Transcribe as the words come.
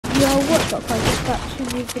Yo, what's up guys, it's back to a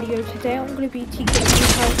new video. Today I'm going to be teaching you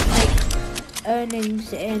how to make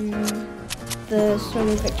earnings in the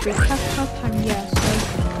Solo Victory Cash Cup, and yeah,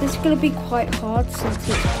 so this is going to be quite hard since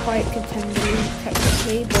it's quite contender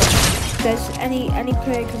technically, but there's any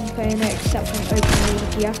player can play in it except from Open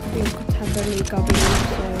League. You have to be in Contender League, I believe,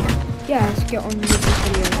 so yeah, let's get on with this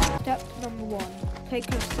video. Step number 1, play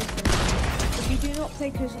consistently. If you do not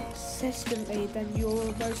play consistently, then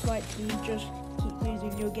you'll most likely just keep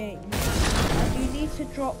losing your game. And you need to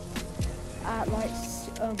drop at like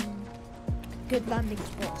good landing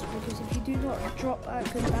spots, because if you do not drop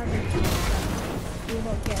at good landing spots, then you'll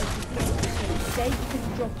not get a good game. So say you can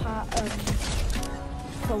drop at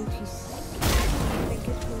faulty, I think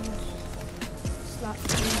it's called slap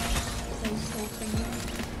place or thing.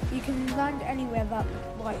 You can land anywhere that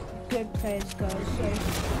like good players go, so you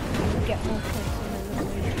can get more points in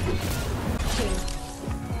eliminations. 2.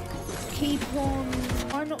 Keep on,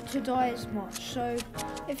 try not to die as much. So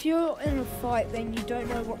if you're in a fight, then you don't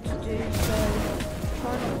know what to do, so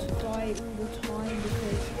try not to die all the time,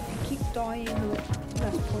 because if you keep dying, the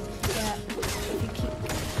less points you get. If you keep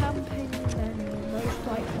camping, then you most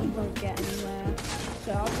likely won't get anywhere.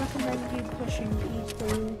 So I recommend you pushing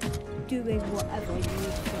people, doing whatever you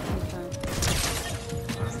think you can.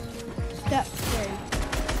 Step 3.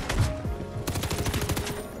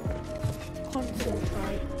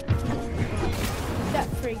 Concentrate. Step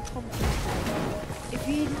 3, concentrate. If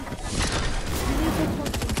you need to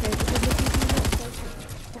concentrate, because if you do not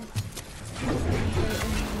concentrate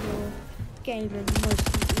on your game, then you most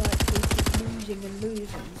likely keep losing and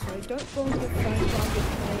losing. So don't go on your phone while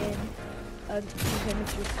you're playing, even if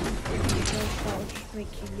you're concentrating, that'll just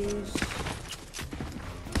make you lose.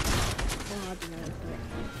 I don't know, but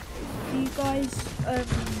if you guys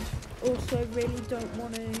also really don't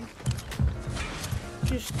want to,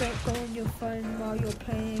 just don't go on your phone while you're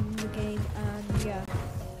playing the game, and yeah.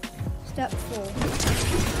 Step 4.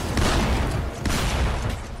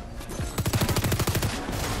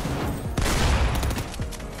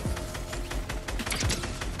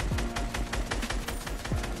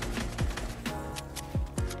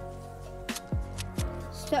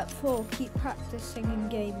 Step 4, keep practicing in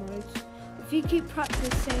game modes. If you keep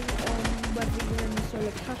practicing on whether you're in the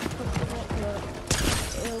Solo Cash Cup or not,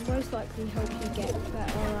 it'll most likely help you get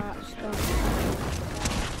better at stuff.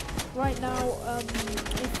 Right now, if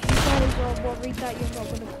you guys are worried that you're not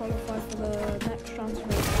going to qualify for the next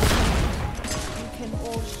transfer, you can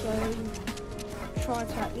also try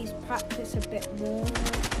to at least practice a bit more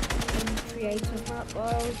in creative map.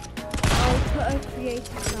 I'll put a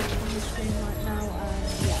creative map on the screen right now,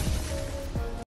 and yeah.